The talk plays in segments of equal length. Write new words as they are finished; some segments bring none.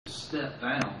step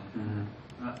down.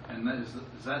 And that is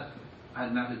that, I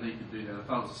did not know they could do that. I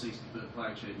thought it was a 60-foot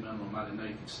flag shade minimum. I didn't know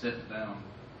you could step it down.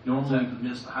 Normally, is that to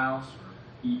miss the house?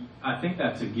 Or? I think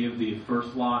that to give the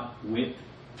first lot width,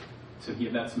 to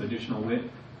give that some additional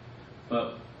width.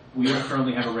 But we don't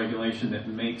currently have a regulation that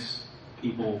makes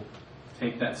people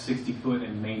take that 60 foot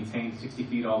and maintain 60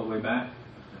 feet all the way back.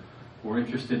 We're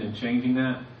interested in changing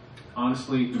that.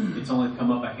 Honestly, it's only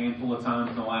come up a handful of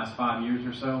times in the last 5 years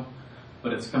or so,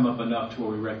 but it's come up enough to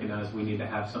where we recognize we need to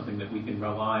have something that we can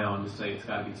rely on to say it's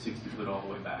got to be 60 foot all the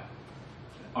way back.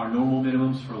 Our normal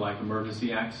minimums for like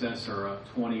emergency access are a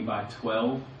 20 by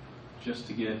 12 just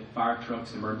to get fire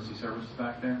trucks, emergency services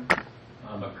back there.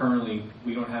 But currently,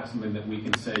 we don't have something that we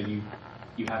can say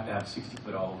you have to have 60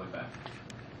 foot all the way back.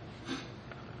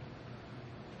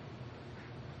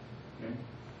 Okay.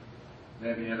 Do you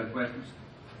have any other questions?